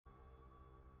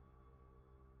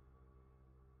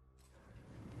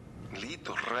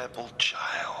little rebel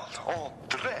child, all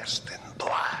dressed in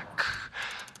black.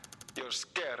 You're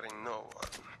scaring no one.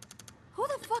 Who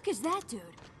the fuck is that dude?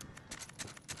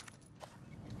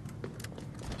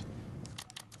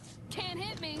 Can't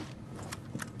hit me.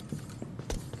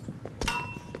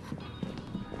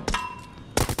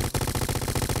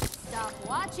 Stop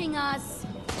watching us.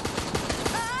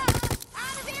 Ah!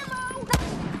 Out of ammo!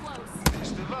 Close.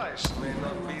 This device may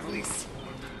not be lethal,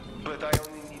 but I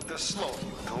only need to slow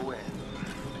you to win.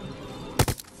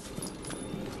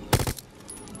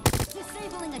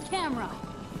 Disabling a camera.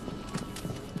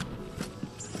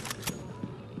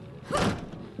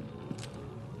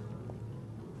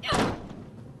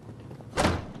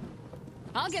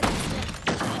 I'll get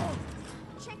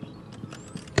this. Check.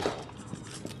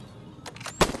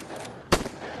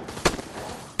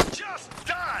 Just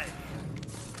die!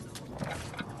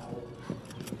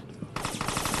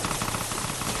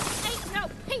 Ain't no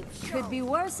peep show. Could be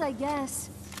worse, I guess.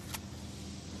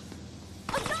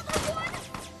 Another one?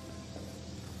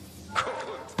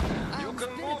 Good. You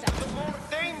can move to the more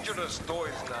dangerous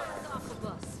toys now. Off the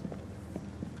bus.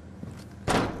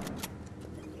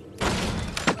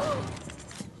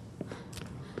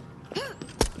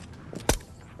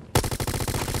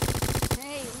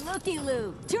 Hey,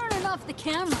 looky-loo, turning off the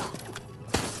camera.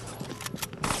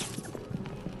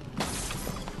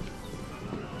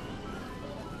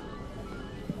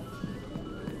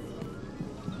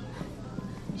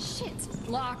 Shit,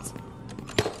 locked.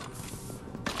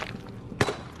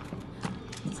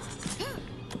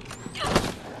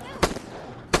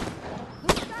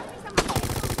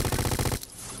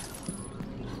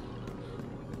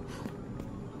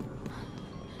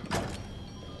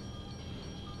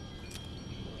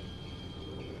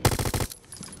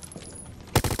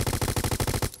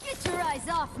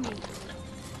 Off me.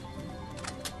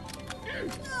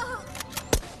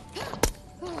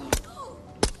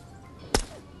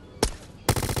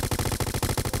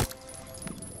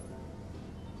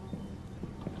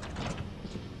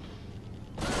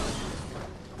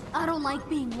 I don't like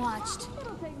being watched.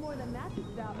 It'll take more than that to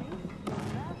stop me.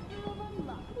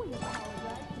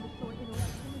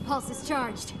 Pulse is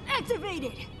charged.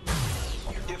 Activated.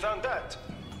 You found that?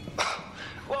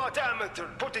 What amateur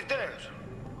put it there?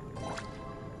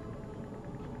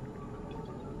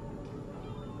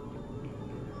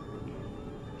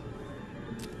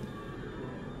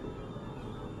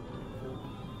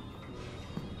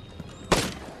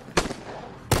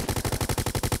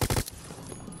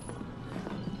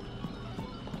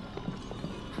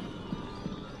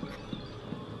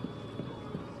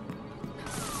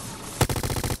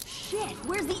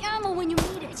 Where's the ammo when you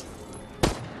need it?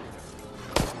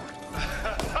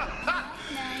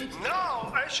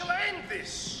 Now I shall end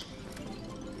this.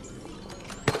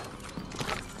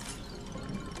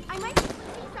 I might see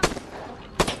something.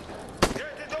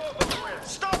 Get it over with.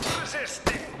 Stop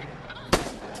resisting.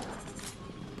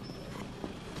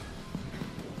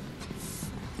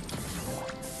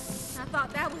 I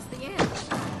thought that was the end.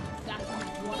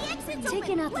 The exit's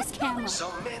Taking open. out this camera.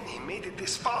 So many made it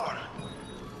this far.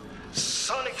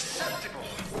 So unacceptable.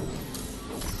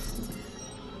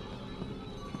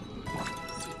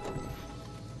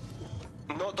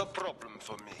 Not a problem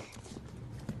for me.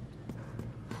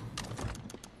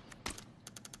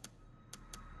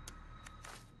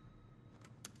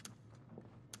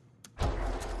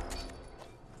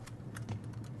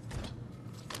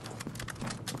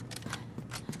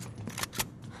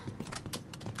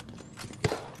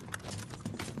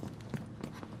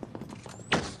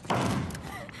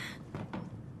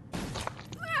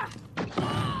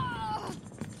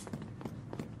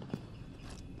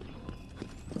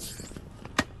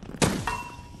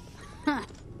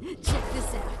 Check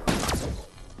this out.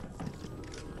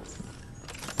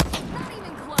 Not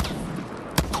even close.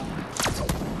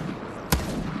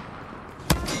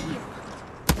 Here.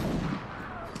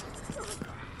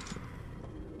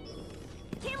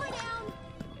 Camera down.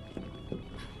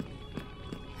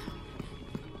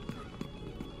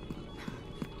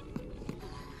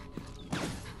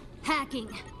 Hacking.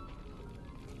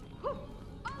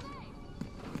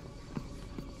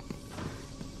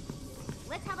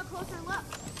 Let's have a closer look.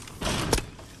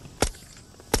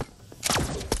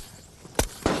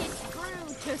 It's grew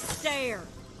to stare.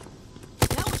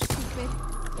 That was stupid.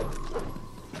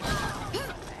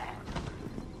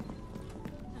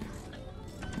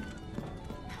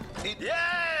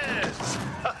 Yes!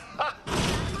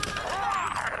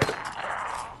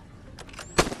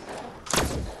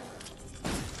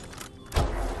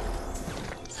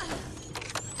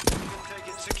 You can take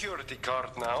its security card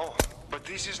now, but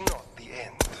this is not the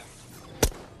end.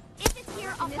 If it's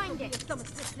here, I'll find it. Some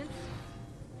assistance.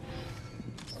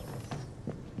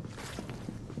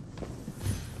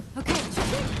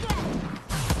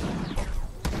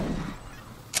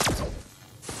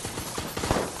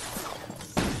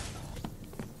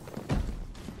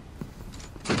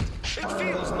 It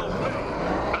feels no pain,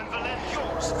 and will end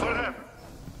yours forever.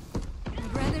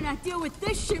 I'd rather not deal with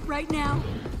this shit right now.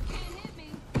 Can't hit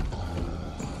me.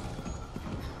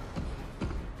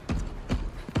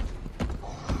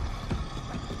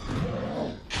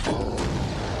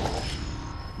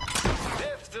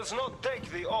 Death does not take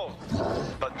the old,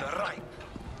 but the ripe.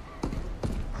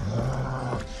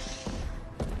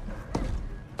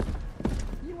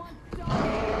 You want dog?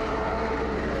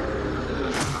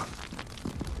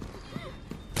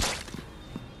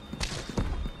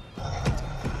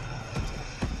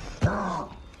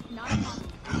 Not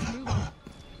enough. Move on.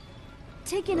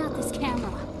 Taking out this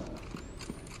camera.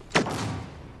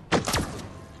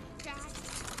 That's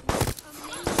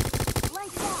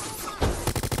Like that.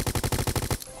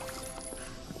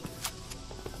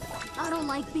 I don't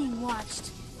like being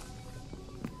watched.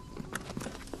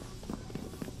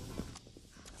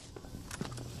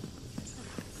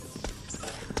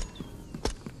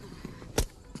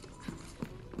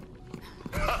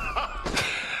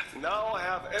 Now I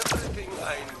have everything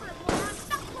I need.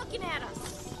 Stop looking at us.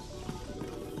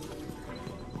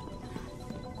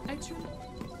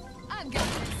 I've got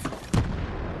this.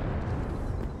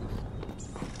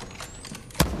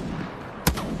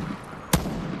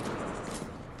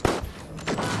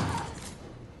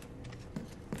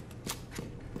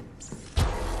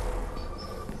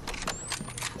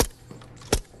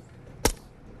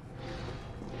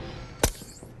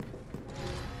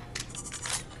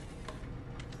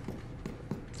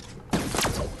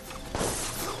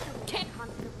 Can't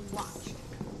confidently watch.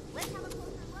 Let's have a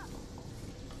closer look.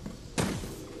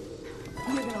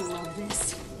 You're gonna love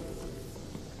this.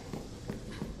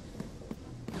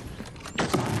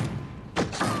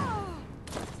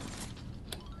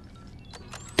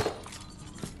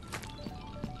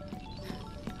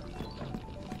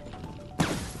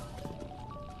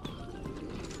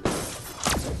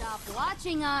 Stop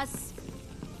watching us.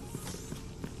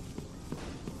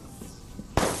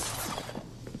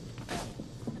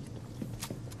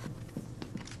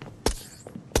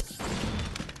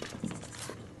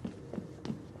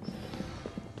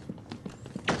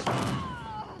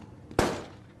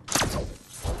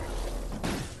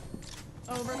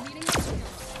 Overheating.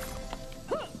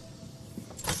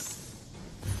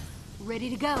 Ready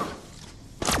to go.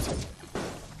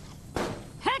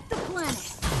 Hack the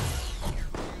planet.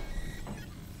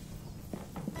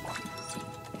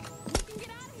 We can get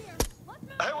out of here. Let's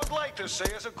move. I would like to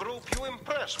say as a group you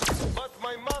impress me, but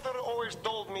my mother always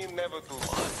told me never to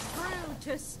lie. Through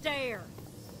to stare.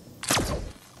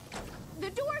 The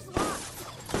door's locked.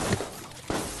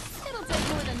 It'll take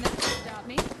more than that to stop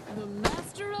me. The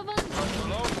master of But you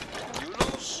know, you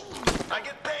lose, I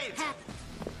get paid. Hack.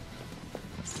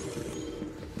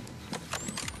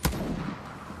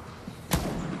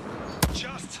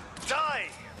 Just die.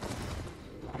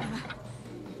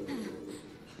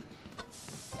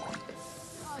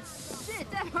 Oh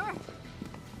shit, that hurt.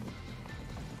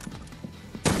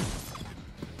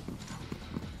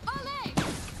 Ole!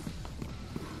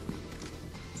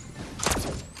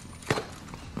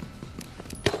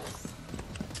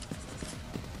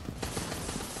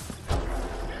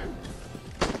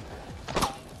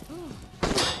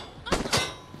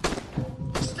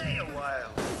 Stay a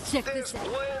while. Check There's this out.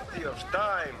 plenty of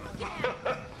time.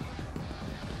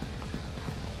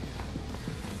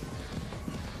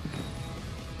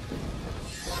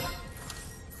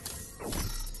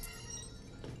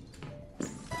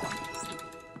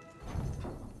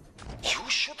 You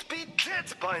should be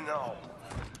dead by now.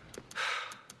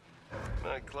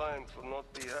 My client will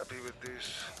not be happy with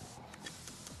this.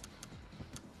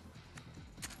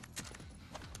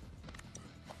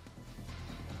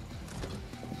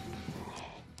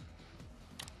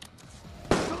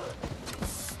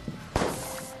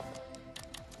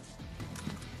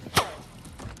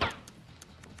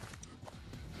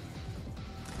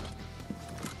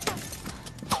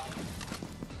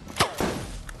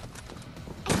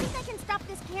 I think I can stop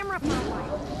this camera for a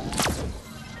while.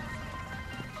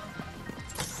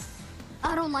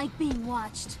 I don't like being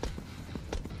watched.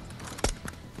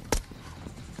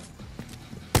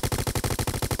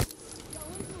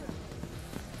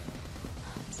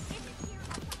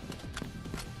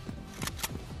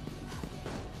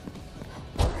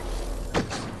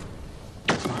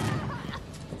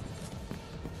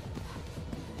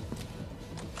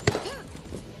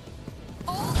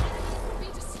 All enemies will be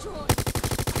destroyed.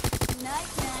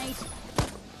 Night, night.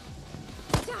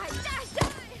 Die, die,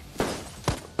 die!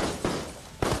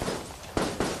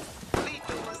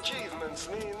 Little achievements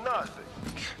mean nothing.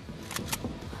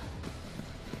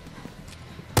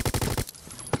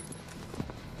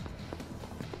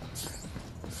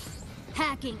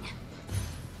 Hacking.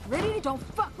 Ready to don't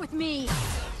fuck with me!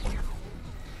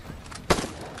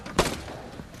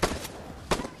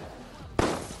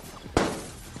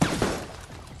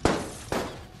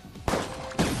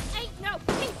 Ain't no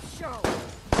peep show!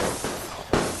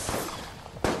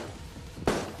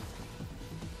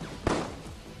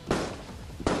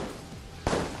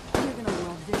 You're gonna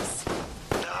love this.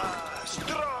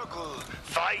 Struggle,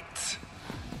 fight.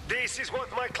 This is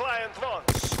what my client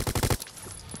wants.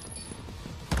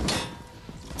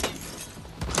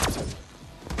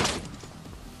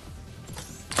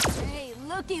 Hey,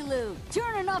 looky-loo,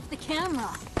 turning off the camera.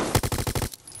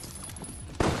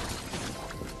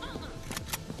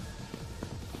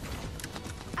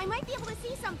 I might be able to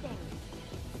see something.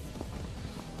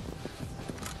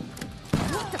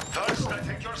 First I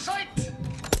take your sight,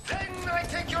 then I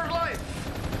take your life.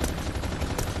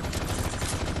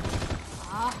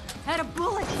 Ah, out of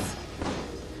bullets.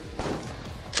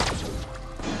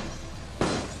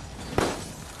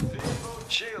 Evil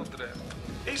children,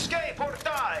 escape or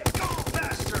die. Go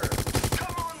faster.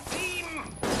 Come on, team.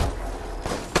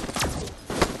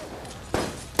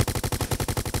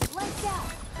 Lights out.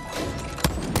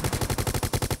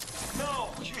 No,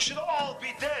 you should all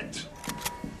be dead.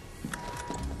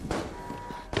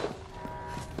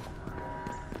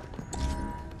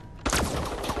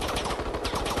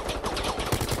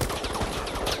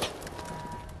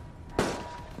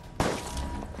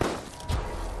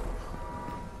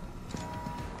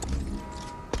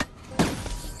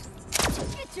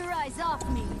 Get your eyes off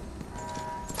me.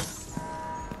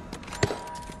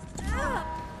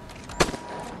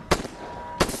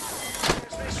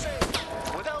 As they say,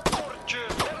 without torture,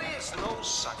 there is no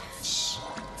science.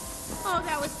 Oh,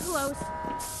 that was close.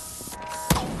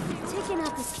 Taking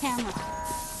out this camera.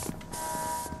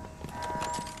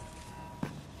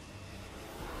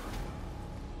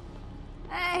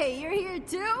 Hey, you're here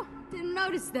too? Didn't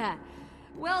notice that.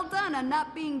 Well done on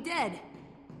not being dead.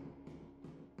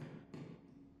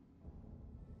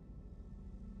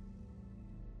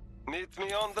 Meet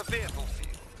me on the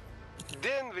battlefield.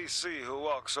 Then we see who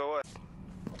walks away.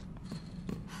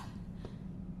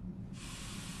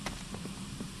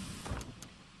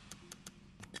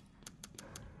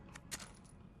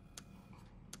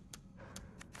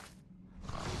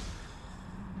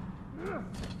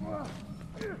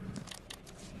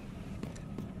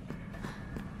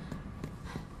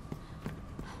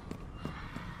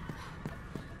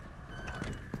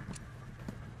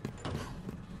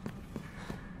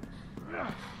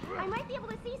 I might be able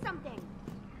to see something.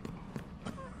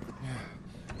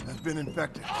 I've been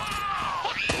infected. I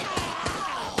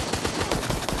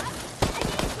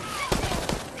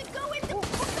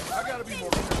gotta be more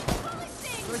careful.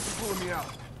 Thanks for pulling me out.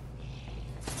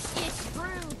 It's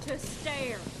rude to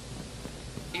stare.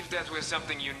 If that were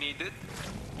something you needed,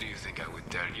 do you think I would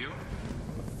tell you?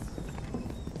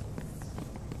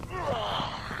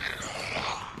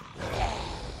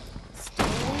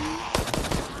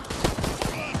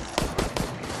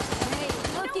 Hey,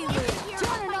 looky-loo,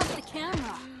 turning off the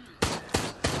camera.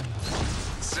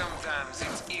 Sometimes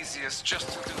it's easiest just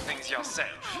to do things yourself.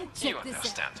 Check You this out.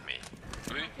 understand me.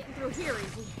 Oui? Getting through here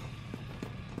easy.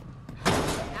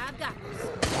 I've got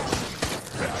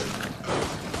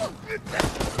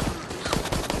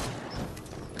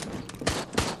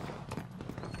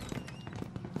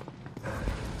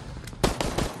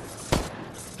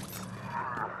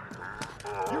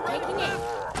taking it.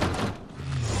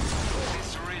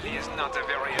 This really is not a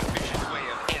very efficient way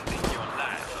of ending your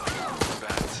life.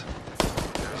 But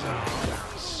there's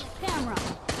others. Camera.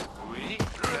 Oui,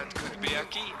 that could be a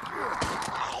key.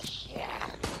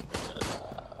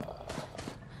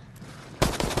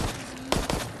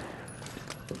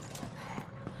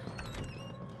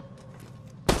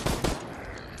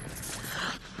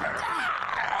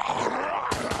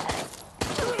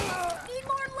 Need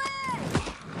more lead.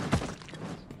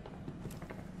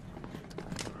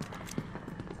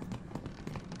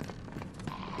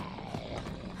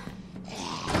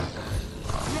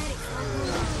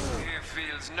 He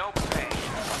feels no pain.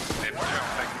 The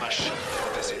perfect machine for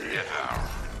this endeavor.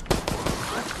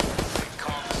 The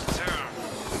cogs turn.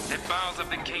 The bars of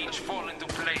the cage fall into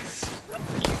place. You are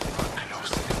close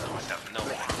to the point of no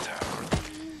return.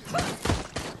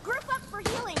 Group up for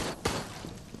healing.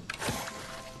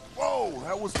 Whoa,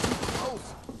 that was too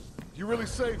close. You really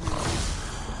saved me.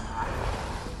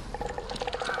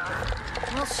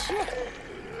 Well, shit.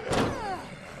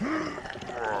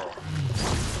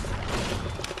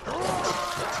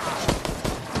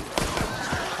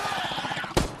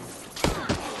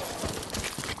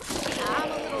 I'm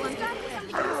a little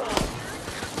unhappy.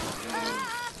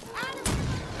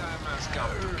 Time has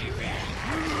come to give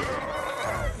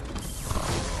in.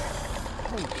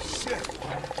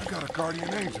 You got a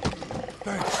guardian angel.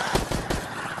 Thanks.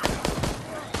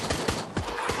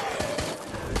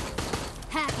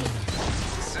 Hacking.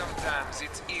 Sometimes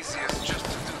it's easiest just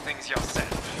to do things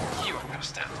yourself. You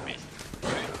understand me.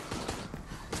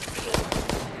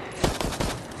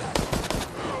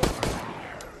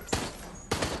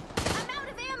 I'm out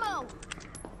of ammo!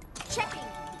 Checking.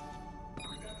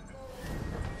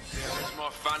 There is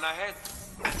more fun ahead.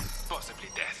 Possibly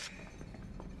death.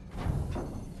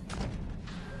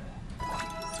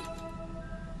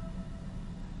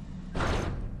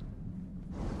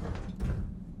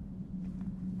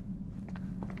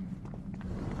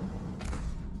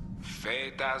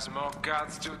 Fate has more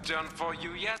cards to turn for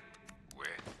you yet? Wait.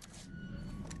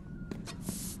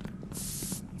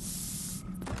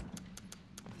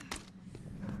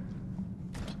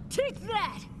 Take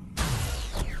that!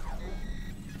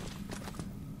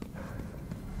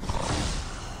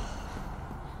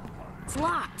 It's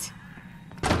locked.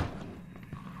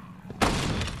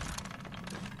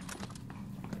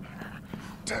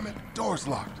 Damn it, door's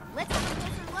locked. Let's have a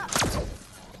closer look.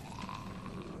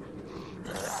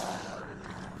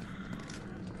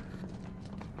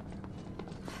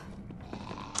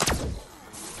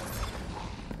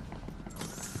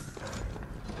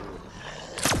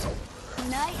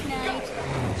 Night, night.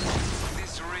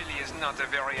 This really is not a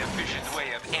very efficient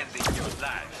way of ending your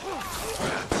life.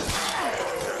 But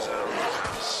there's our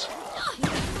house.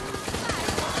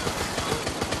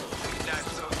 Not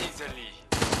so easily.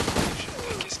 You should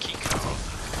take his key card.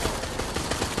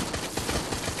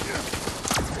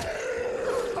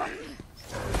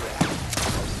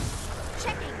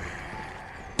 Checking.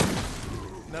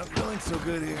 Not feeling so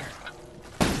good here.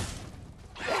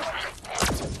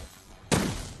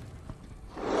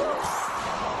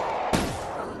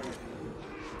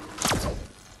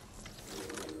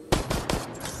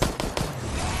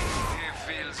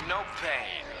 No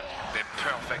pain. The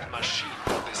perfect machine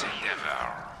for this endeavor.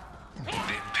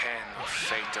 The pen of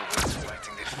fate awaits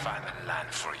writing the final line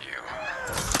for you.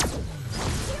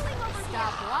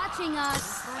 Stop watching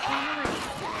us.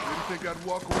 You think I'd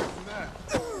walk away from that?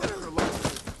 For life.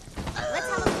 Let's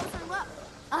have a closer look.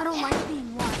 I don't like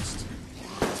being watched.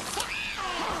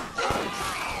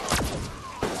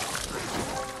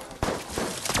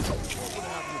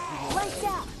 Lights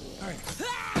out. Thanks.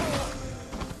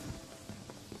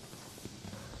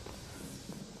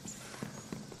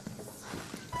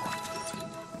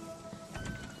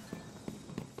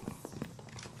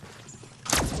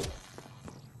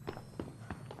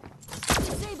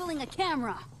 Disabling a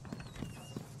camera.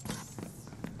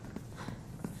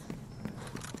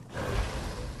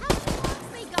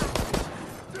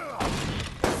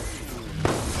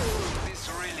 This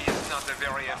really is not a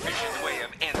very efficient way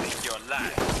of ending your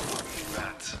life.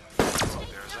 But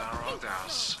there's our old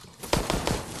house.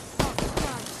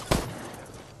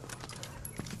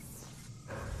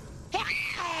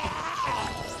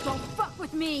 Don't fuck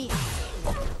with me.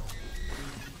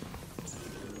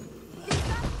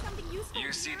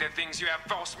 You see the things you have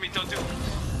forced me to do?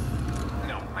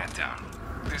 No matter.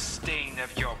 The stain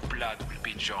of your blood will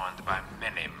be joined by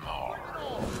many more.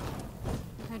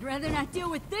 I'd rather not deal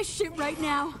with this shit right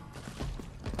now.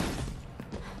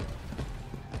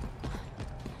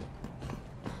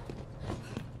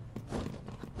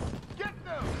 Get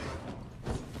them!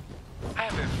 I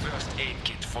have a first aid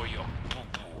kit for your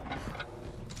poo-poo.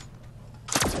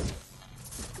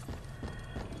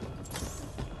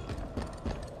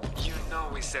 You know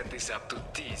we set this up to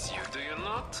tease you, do you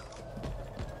not?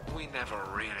 We never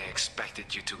really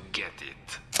expected you to get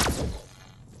it.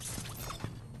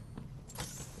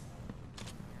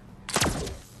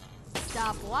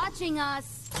 Stop watching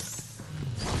us.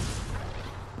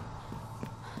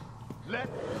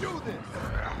 Let's do this!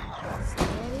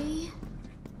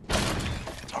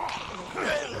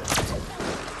 Ready?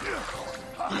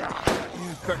 The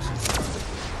infection's started.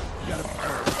 You gotta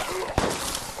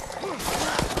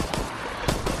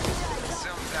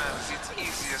Sometimes it's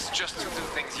easiest just to do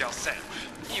things yourself.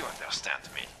 You understand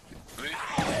me.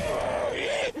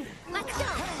 Let's go.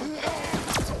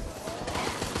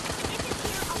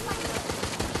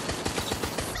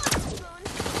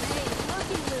 Hey,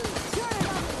 looky Lou. Turn it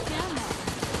off the camera.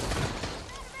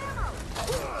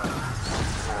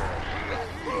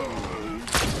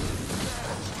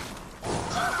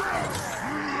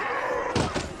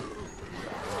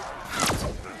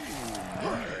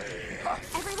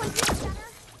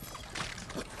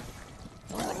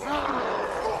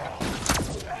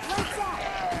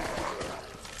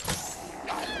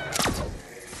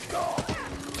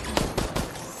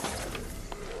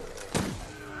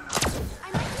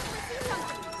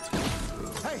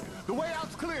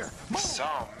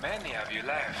 So many have you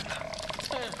left.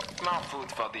 More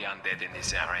food for the undead in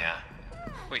this area.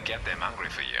 We kept them hungry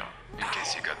for you, in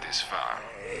case you got this far.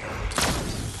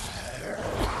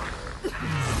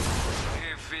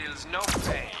 He feels no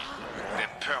pain. The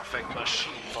perfect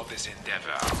machine for this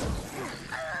endeavor.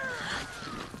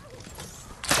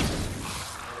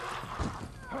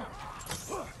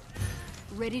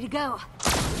 Ready to go.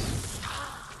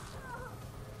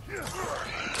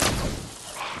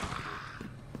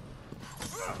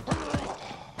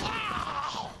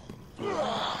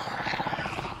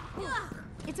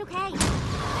 It's okay.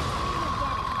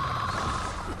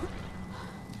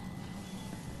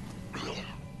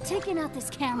 Taking out this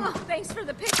camera. Thanks for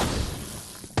the picture.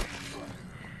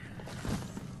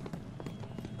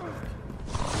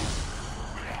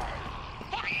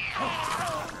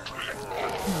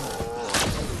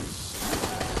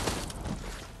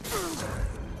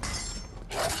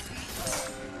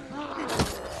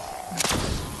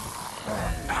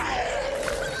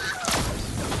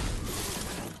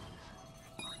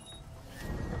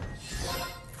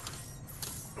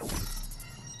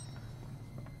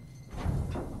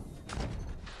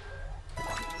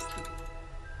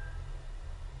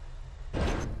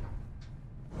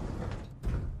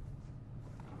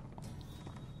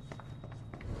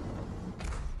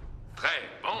 Très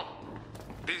bon.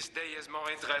 This day is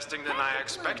more interesting than I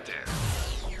expected.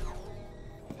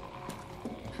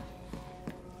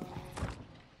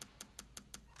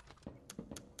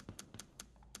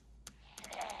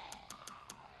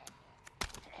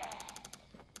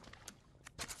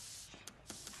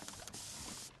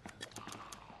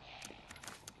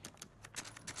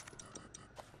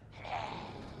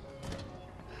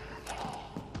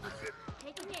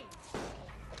 Take a game.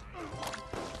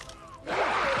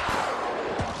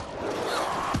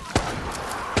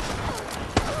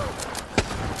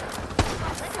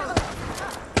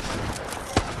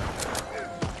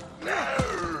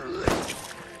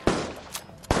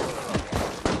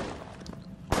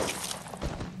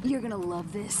 You're gonna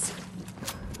love this.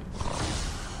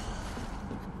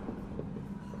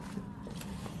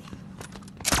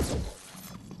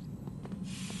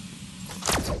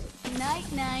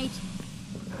 Night, night.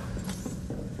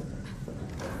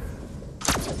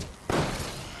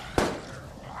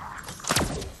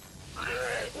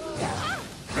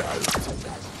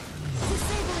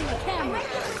 Disabling the camera.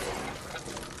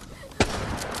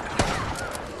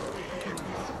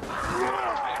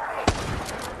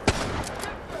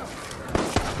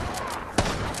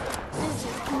 This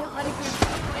is not a good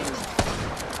feeling.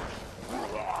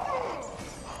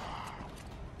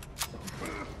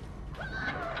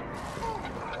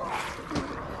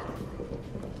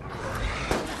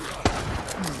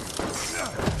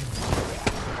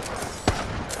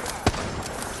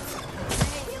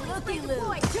 Looky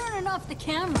Lou, turning off the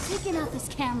camera. Taking out this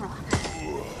camera.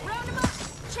 Round him up.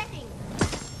 Checking.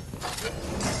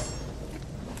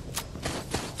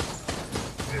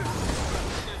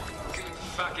 Good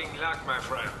fucking luck, my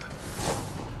friend.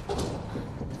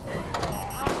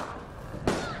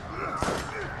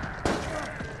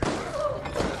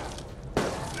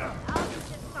 I'll do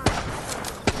just fine.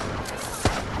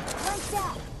 Lights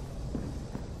out.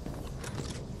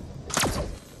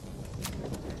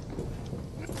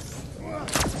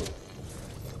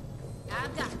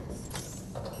 I've got this.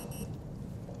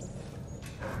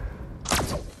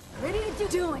 Ready to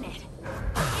doing it. If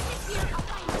it's here, I'll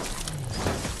find it.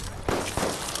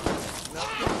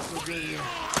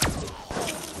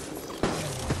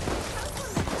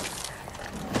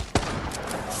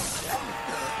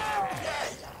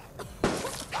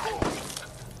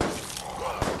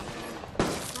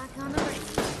 Back on the ring.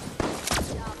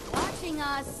 Stop watching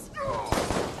us.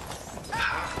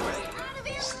 Halfway.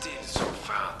 Still so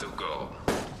far to go.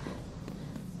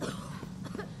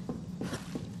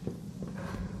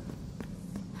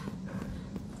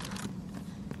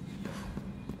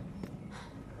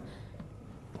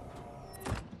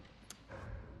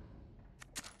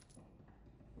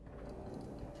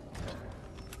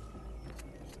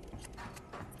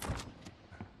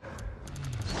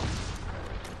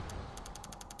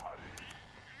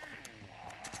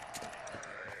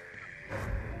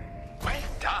 Well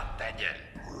done, Daniel.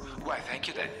 Why, thank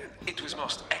you, Daniel. It was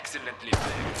most excellently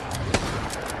played.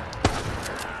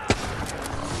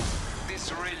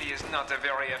 This really is not a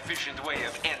very efficient way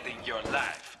of ending your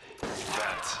life.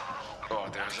 But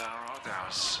orders are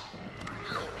orders.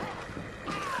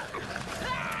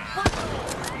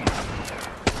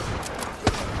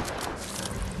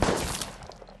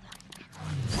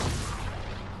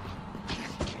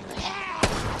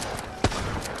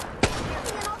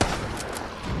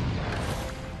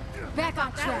 Back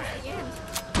on That track. was the end.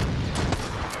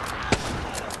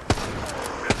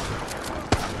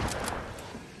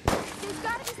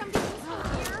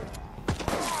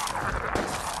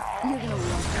 gonna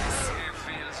love this. He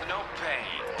feels no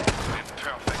pain. A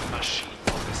perfect machine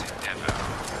for this endeavor.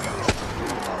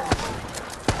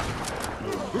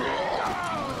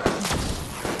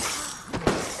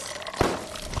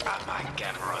 Ah, my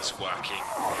camera's working.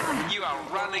 You are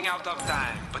running out of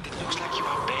time, but it looks like you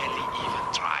are barely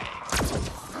even trying.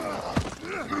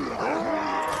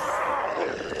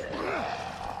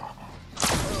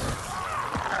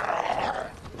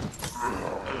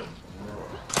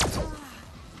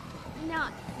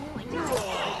 Not feeling nice.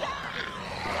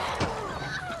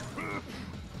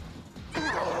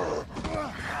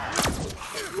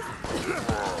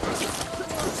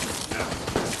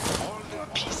 All the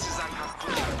pieces I have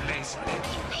put in place led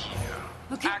you here.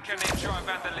 Okay. I can enjoy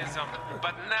vandalism,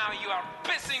 but now you are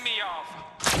pissing me off.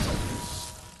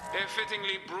 A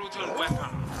fittingly brutal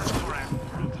weapon for a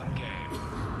brutal game.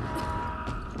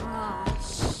 Oh,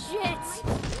 shit!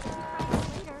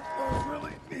 I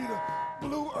really need a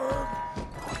blue herb.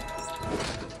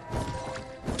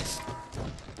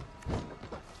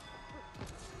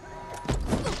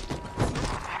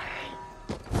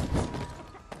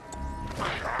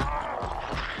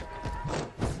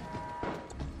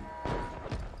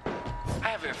 I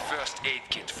have a first aid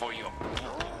kit for your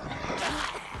poo-poo.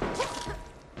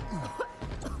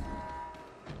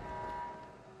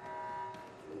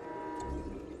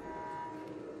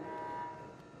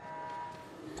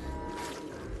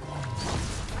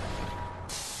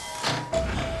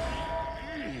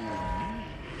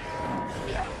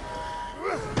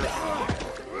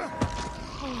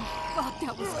 Fuck,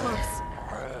 that was close.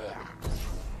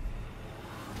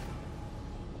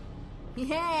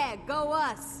 Yeah, go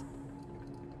us.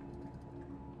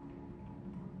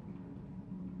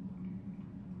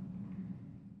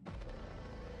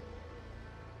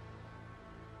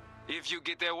 If you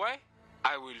get away,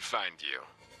 I will find you.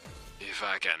 If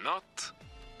I cannot,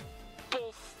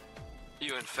 poof,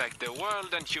 you infect the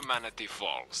world and humanity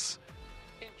falls.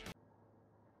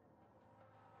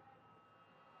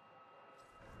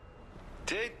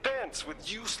 Take pants with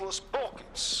useless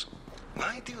pockets.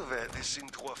 Why do this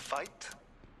into a fight?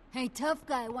 Hey, tough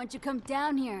guy, why don't you come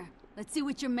down here? Let's see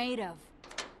what you're made of.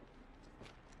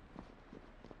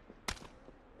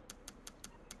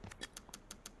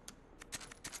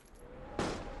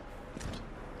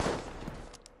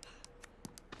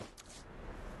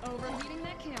 Overheating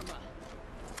that camera.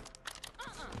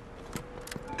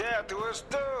 That was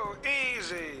too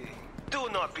easy. Do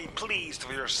not be pleased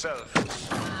with yourself. I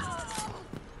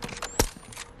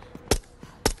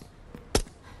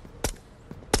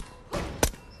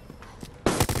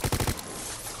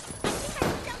think I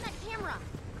found that camera.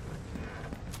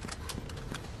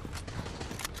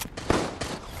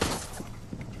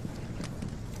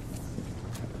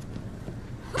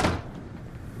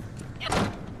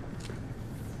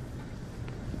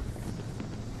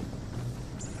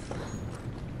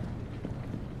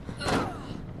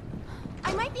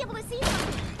 I might be able to see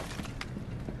something.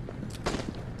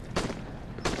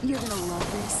 You're gonna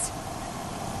love this.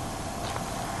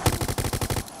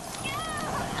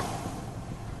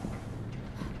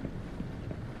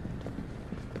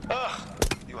 Ah,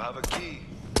 you have a key.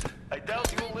 I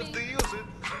doubt you'll live to use it.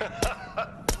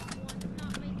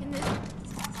 Not making this.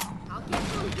 I'll get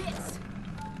through this.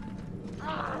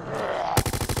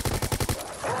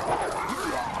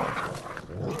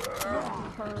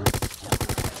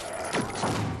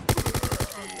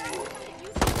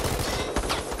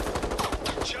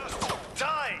 Just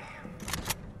die!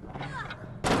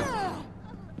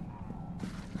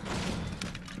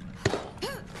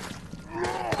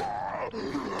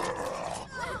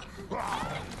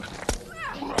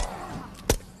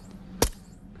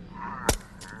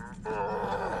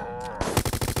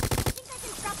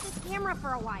 Camera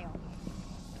for a while.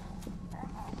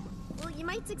 Well, you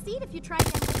might succeed if you try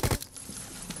again later.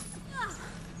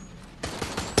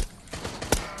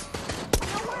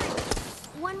 Don't worry.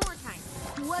 One more time.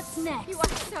 What's next? You are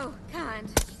so kind.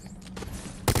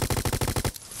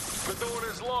 The door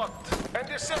is locked, and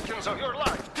the seconds of your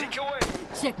life tick away.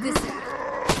 Check this out.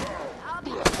 I'll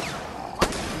be. Why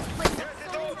is this place Get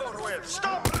it so over little? with.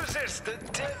 Stop resisting.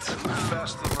 Death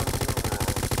faster than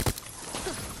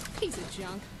you. Piece of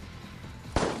junk.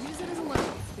 Use it as a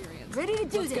learning experience. Ready to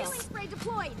do Let's go. this. Healing spray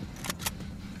deployed.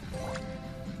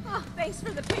 Oh, thanks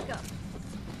for the pickup.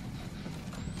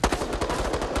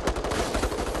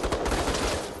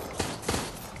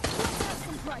 Let's have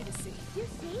some privacy. You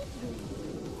saved me.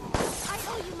 I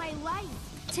owe you my life.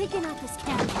 Taking out this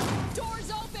camera.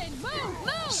 Doors open! Move!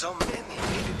 Move! So many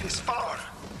made it this far.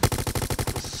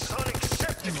 It's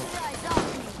unacceptable. Your eyes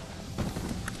off me.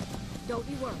 Don't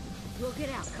you worry. We'll get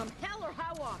out, come hell or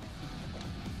high water.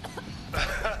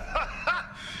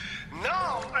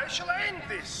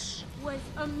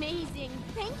 amazing.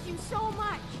 Thank you so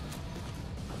much.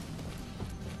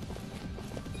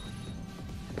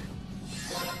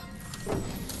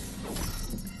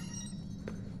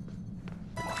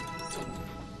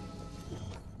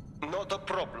 Not a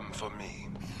problem for me.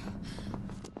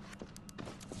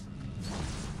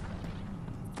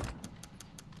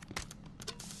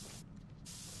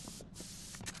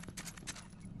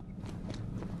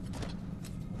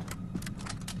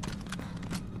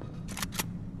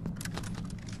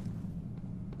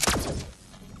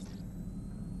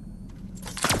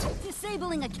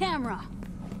 Disabling a camera.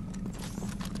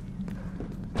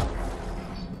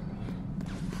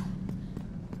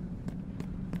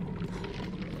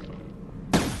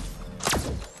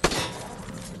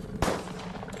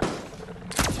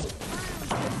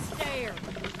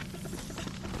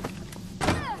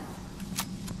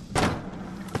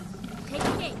 Take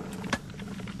a gate.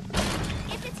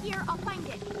 If it's here, I'll find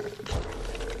it.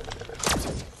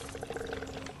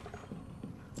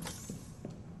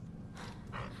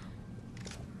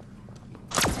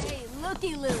 Hey,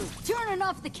 looky-loo, turning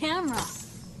off the camera.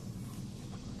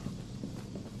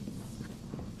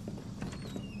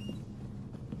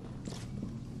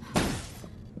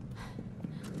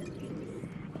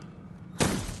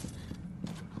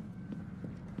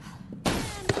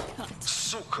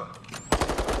 Suka.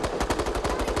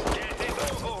 Get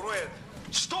it over with.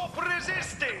 Stop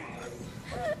resisting.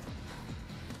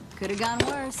 Could have gone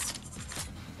worse.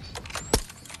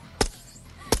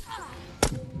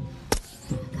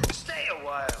 Stay a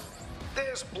while.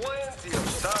 There's plenty of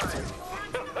time.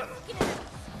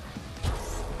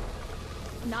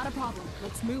 Not a problem.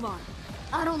 Let's move on.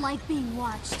 I don't like being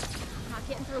watched. Not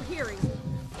getting through hearing.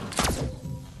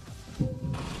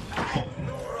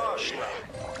 No rush now.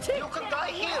 You can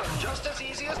die here just as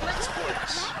easy as next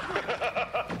place.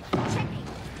 Checking.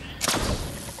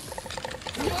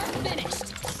 You're finished.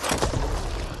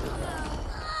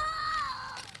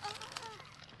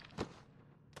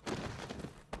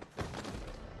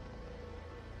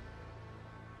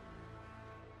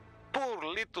 Poor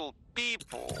little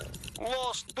people.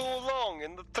 Lost too long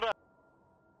in the trap.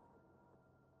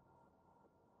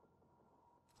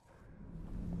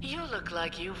 You look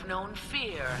like you've known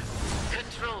fear.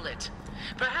 Control it.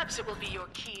 Perhaps it will be your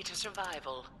key to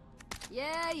survival.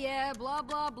 Yeah, blah,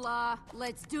 blah, blah.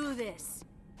 Let's do this.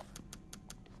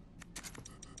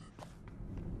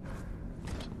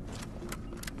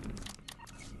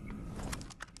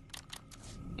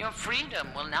 Your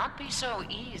freedom will not be so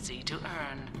easy to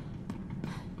earn.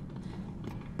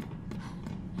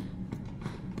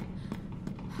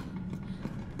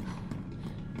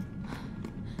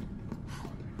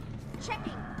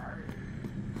 Checking.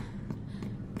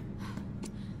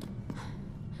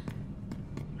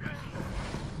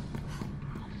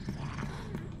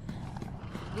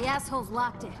 The assholes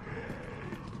locked it.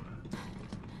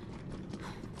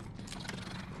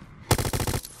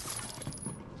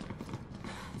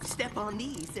 Step on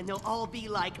these and they'll all be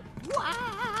like,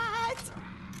 what?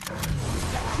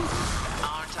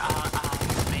 Aren't our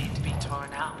eyes made to be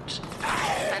torn out?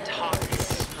 And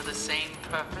hearts for the same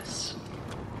purpose?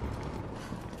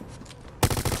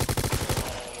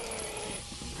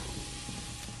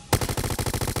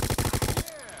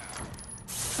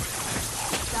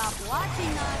 Stop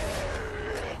watching us.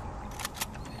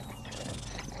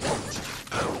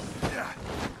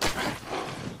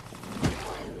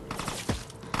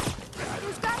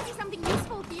 There's gotta be something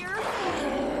useful here.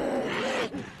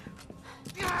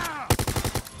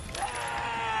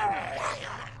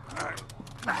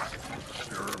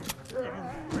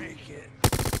 Break it.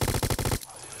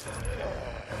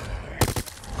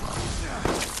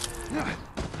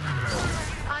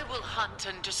 I will hunt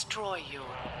and destroy you.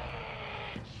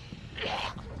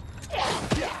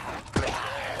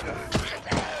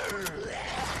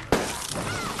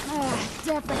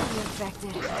 Definitely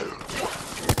infected.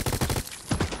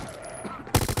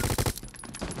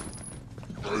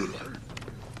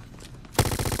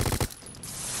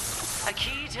 A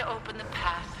key to open the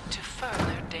path to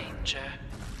further danger.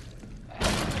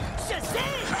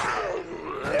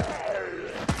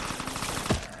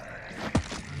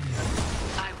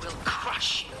 I will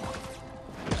crush you.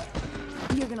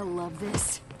 You're gonna love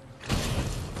this.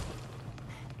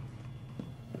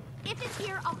 If it's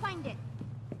here, I'll find it.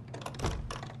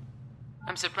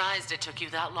 I'm surprised it took you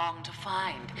that long to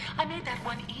find. I made that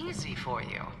one easy for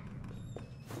you.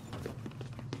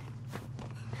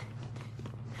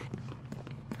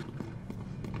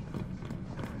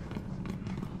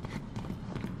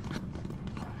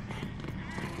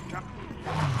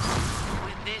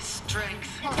 With this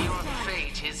strength, your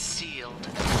fate is sealed.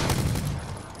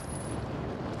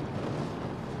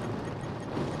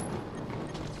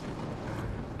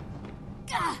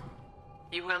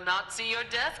 You will not see your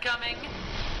death coming.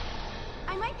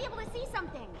 I might be able to see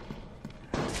something.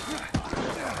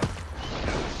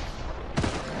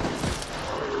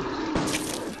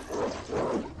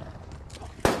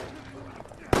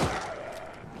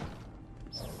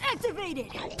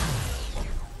 Activated!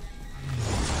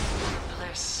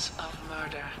 Bliss of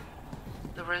murder.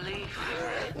 The relief.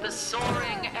 The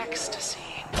soaring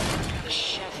ecstasy. The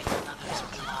shedding another's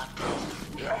blood.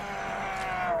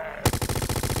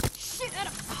 Shit!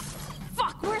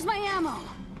 Fuck! Where's my ammo?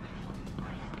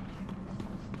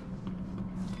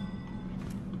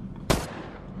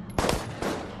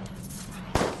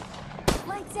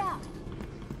 Lights out!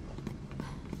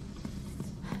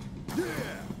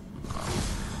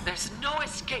 There's no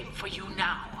escape for you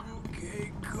now.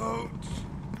 Okay, coach.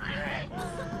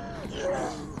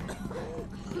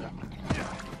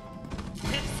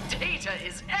 This data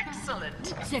is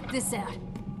excellent. Check this out.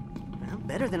 Well,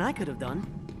 better than I could have done.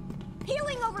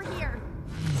 Healing over here!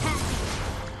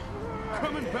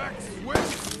 Coming back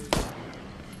swift.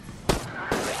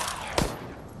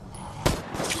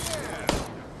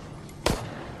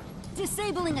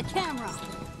 Disabling a camera.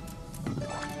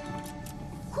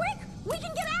 Quick! We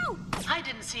can get out! Hide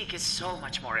and seek is so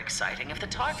much more exciting if the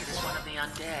target is one of the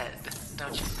undead,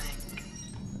 don't you think?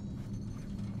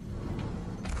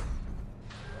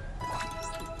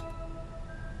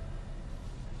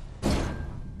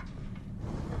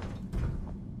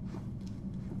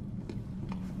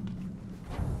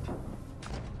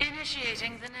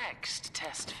 Initiating the next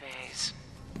test phase.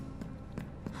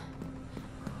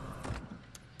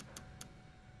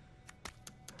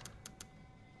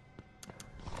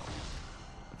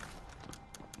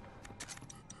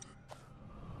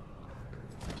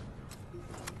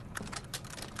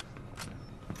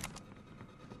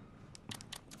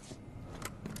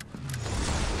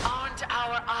 Aren't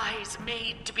our eyes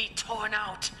made to be torn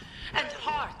out, and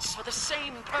hearts for the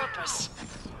same purpose?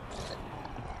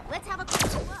 Let's have a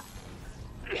closer look.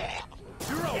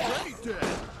 You're already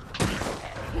dead.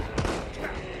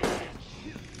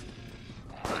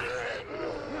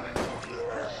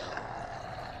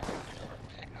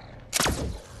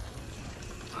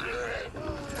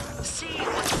 See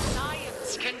what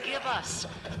science can give us.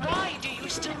 Why do you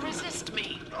still resist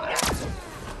me?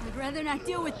 I'd rather not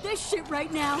deal with this shit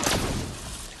right now.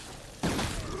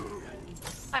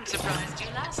 I'm surprised you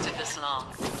lasted this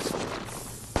long.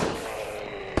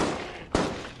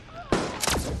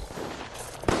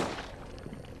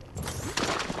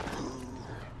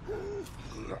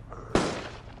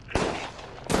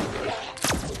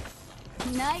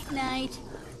 Night, night.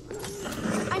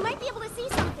 I might be able to see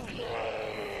something.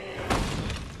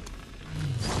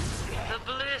 The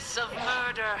bliss of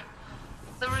murder.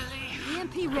 The relief.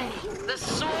 EMP ready. The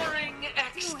soaring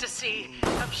ecstasy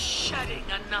of shedding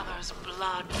another's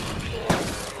blood.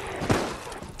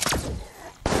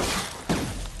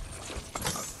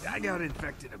 I got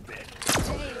infected a bit.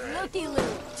 Hey,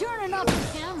 looky-loo, turning up the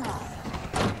camera.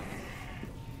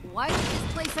 Why does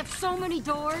this place have so many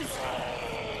doors?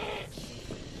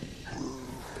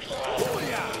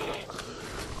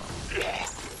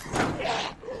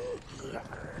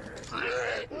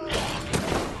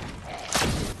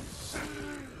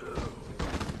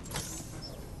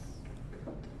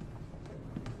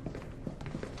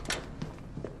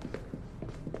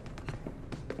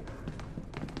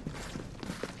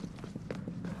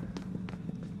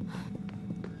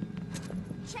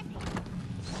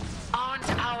 Aren't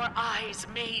our eyes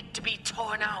made to be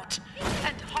torn out,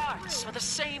 and hearts for the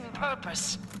same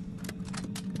purpose?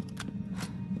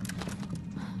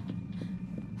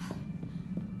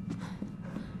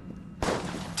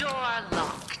 Door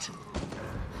locked.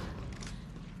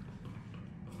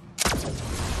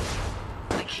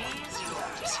 The key is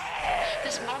yours.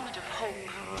 This moment of hope,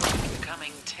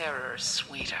 becoming terror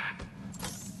sweeter.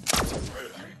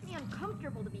 It's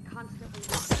uncomfortable to be constantly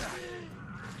locked.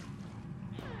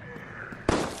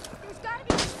 There's gotta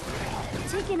be...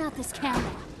 Taking out this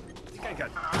camera. I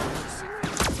got.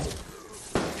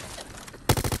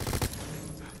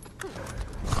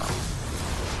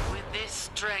 With this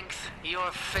strength,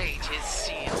 your fate is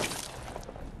sealed.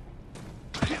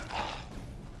 I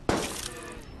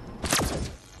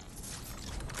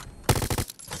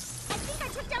think I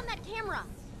took down that camera.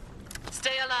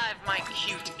 Stay alive, my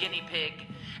cute guinea pig,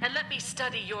 and let me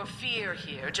study your fear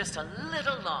here just a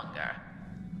little longer.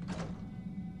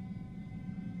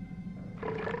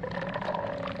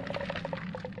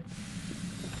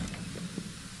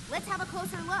 Let's have a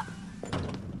closer look.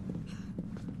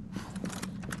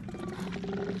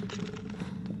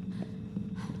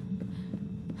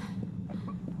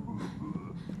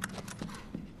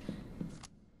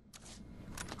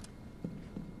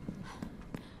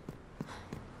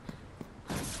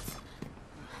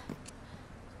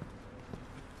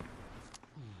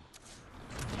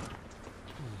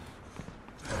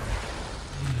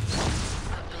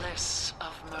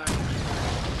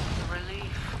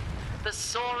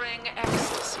 soaring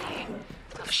ecstasy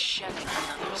of shedding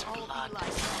another's All be blood.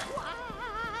 like,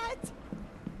 what?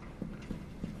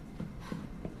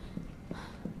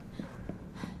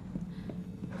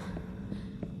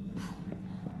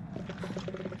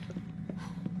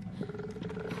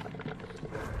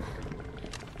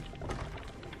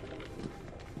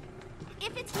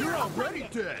 If it's You're here, I'll already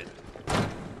find it. dead.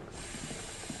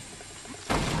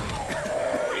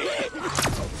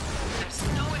 There's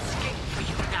no escape for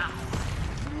you now.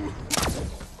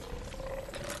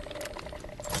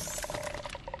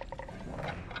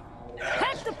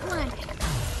 Head the plank!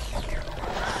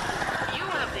 You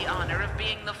have the honor of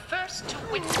being the first to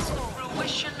witness the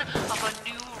fruition of a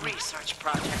new research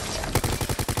project.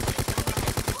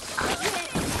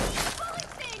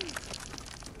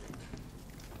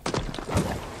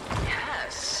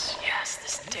 Yes,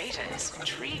 this data is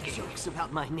intriguing. Jokes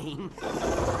about my name.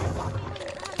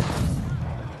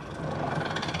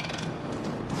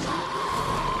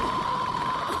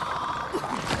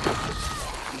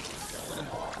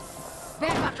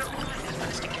 After all my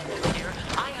efforts to get you here,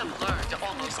 I have learned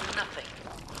almost nothing.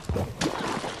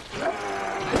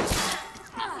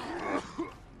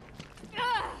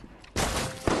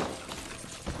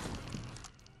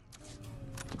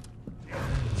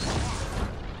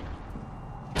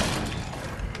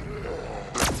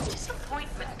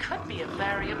 Disappointment could be a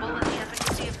variable in the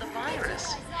efficacy of the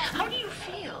virus. How do you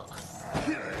feel?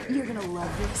 You're gonna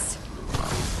love this.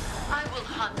 I will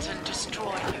hunt and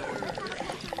destroy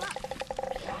you.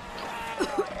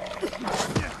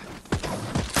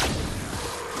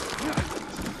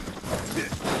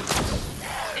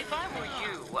 If I were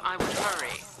you, I would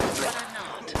hurry, but I'm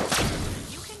not.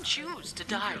 You can choose to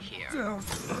die here.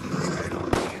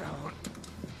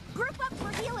 Group up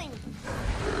for healing.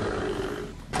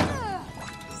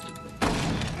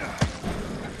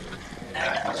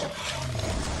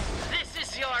 This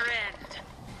is your end.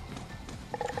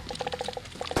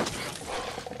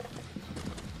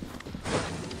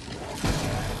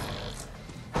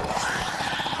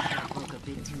 Broke a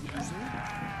bit too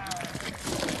easily.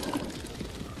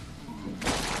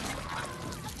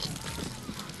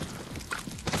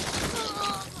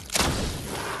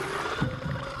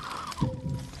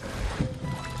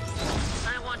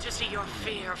 I want to see your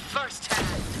fear firsthand.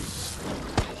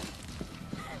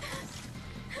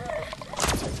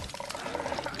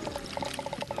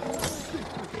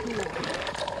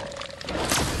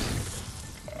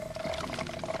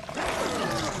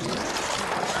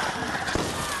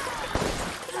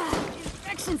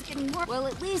 Infection's getting worse. Well,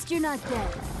 at least you're not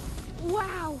dead.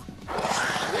 Wow.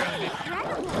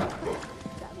 Incredible.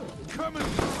 Coming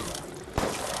through.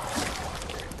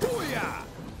 Booyah!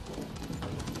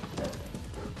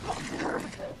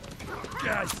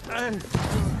 Gosh,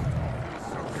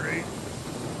 so great.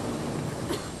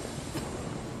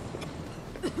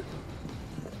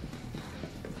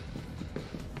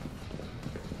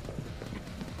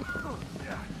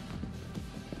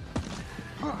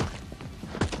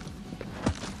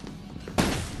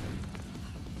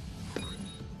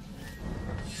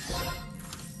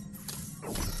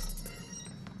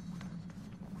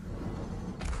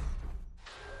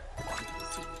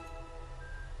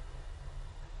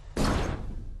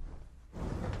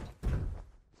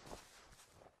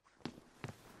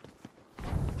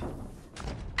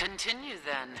 Continue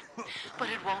then, but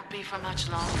it won't be for much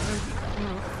longer.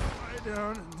 Lie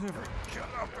down and never get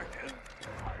up again.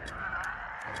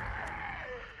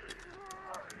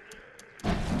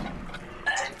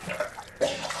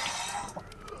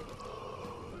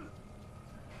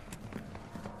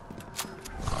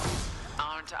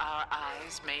 Aren't our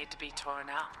eyes made to be torn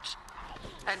out?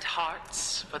 And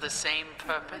hearts for the same Like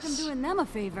I'm purpose? doing them a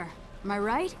favor. Am I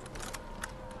right?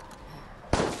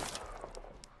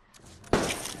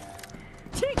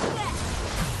 Take that!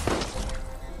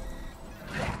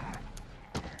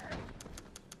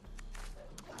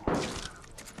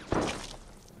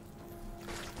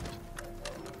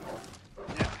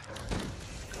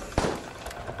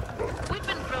 We've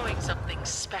been growing something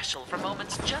special for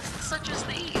moments just such as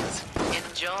these.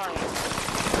 Enjoy.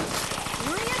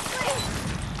 Seriously?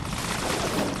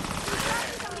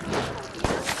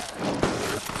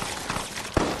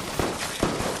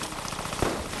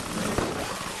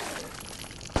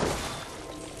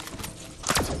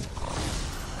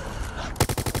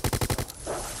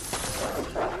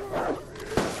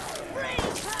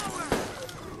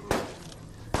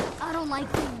 I don't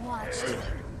like being watched.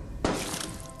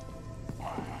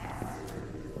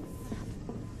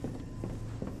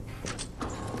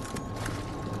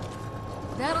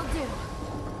 That'll do.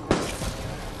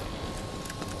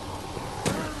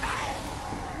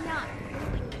 Not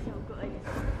feeling so good.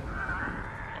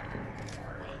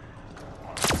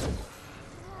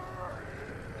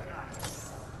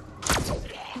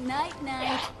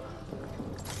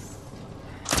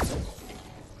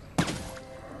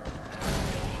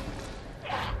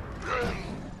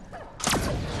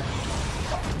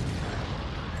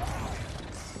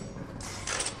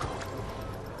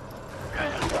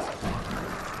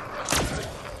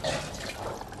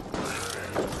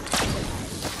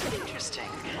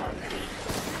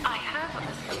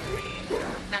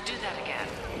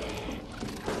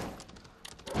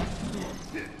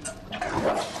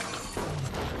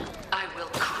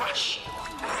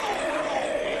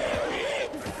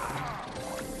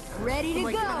 Ready to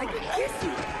go. I can kiss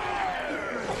you.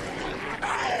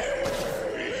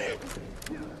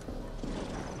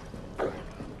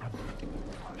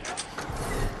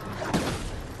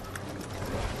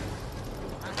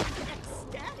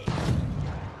 Ecstatic.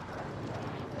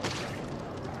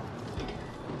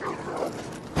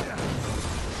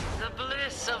 The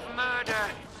bliss of murder,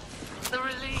 the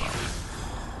relief,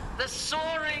 the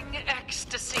soaring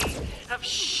ecstasy of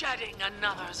shedding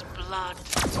another's blood.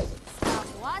 Stop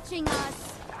watching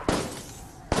us.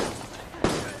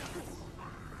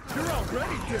 You're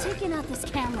already dead. Taking out this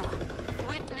camera.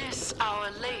 Witness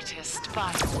our latest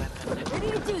bioweapon.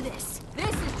 Ready to do this.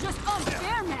 This is just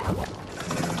unfair now.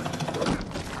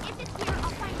 If it's here, I'll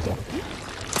find it.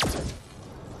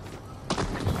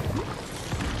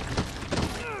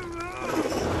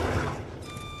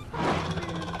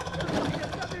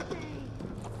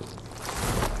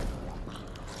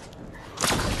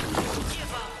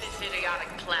 Give up this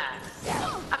idiotic plan.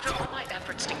 After all my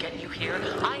efforts to get you here,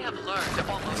 I have learned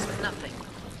almost nothing.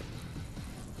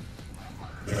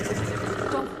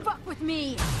 Don't fuck with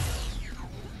me.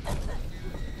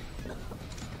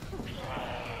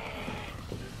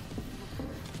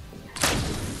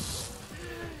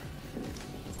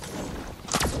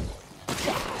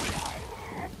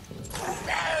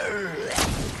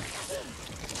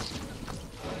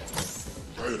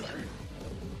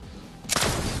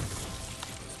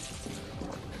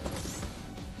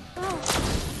 Oh,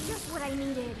 just what I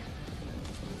needed.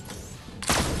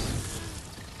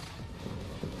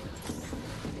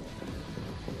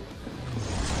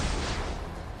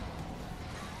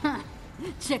 Huh.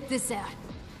 Check this out.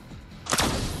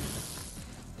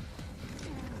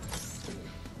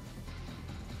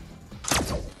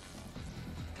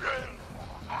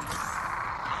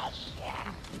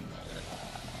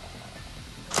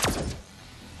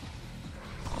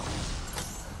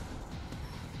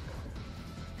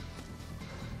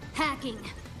 Hacking.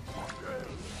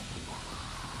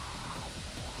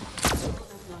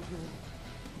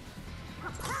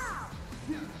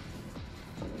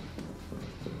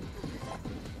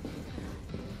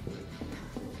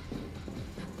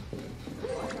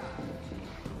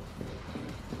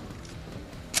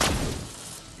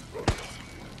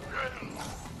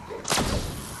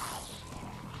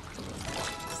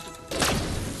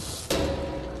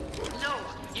 No,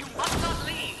 you must not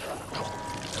leave.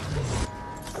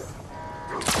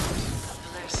 The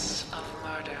bliss of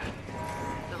murder,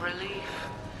 the relief,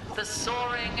 the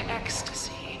soaring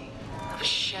ecstasy of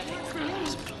shedding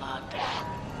another's blood.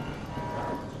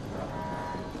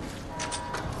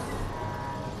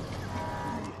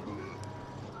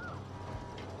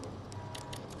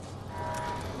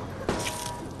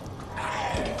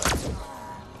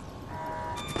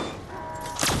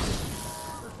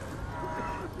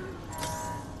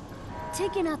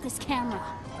 Taking out this camera.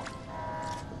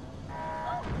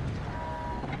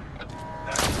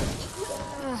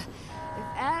 Ugh. If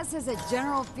ass has a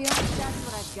general feeling, that's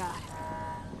what I've got.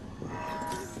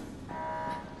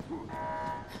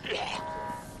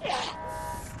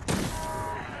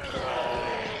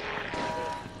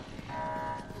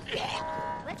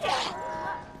 Let's have a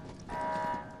look.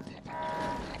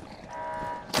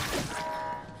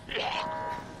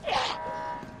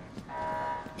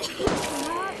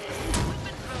 We've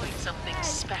been growing something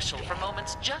special for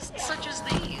moments just such as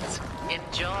these.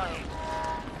 Enjoy.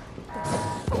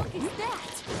 What is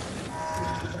that?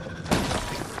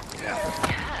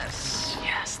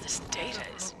 Yes, this data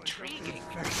is intriguing.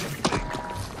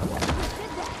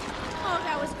 Oh,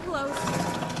 that was close.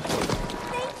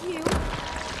 Thank you.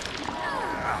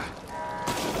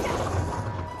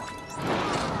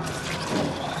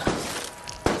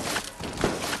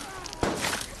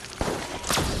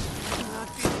 Not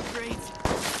feeling great.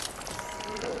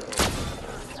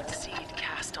 Seed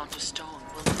cast onto stone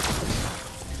will,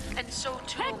 and so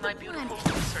too my beautiful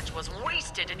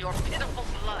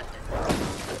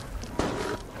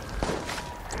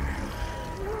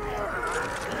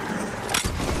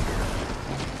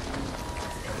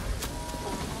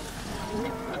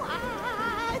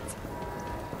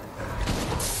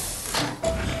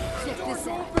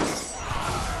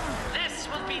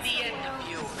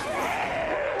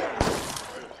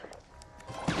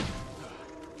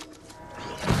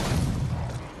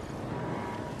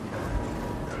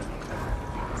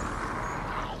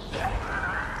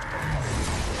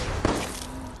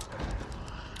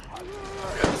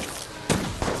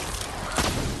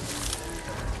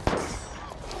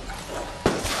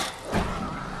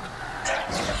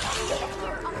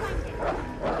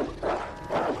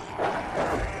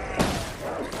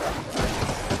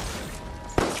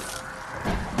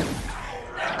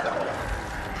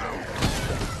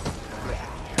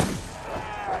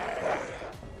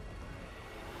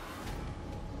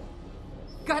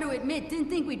didn't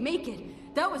think we'd make it.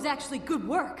 That was actually good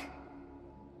work.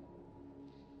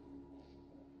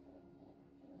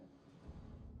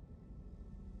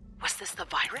 Was this the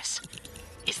virus?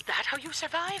 Is that how you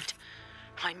survived?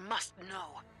 I must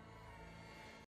know.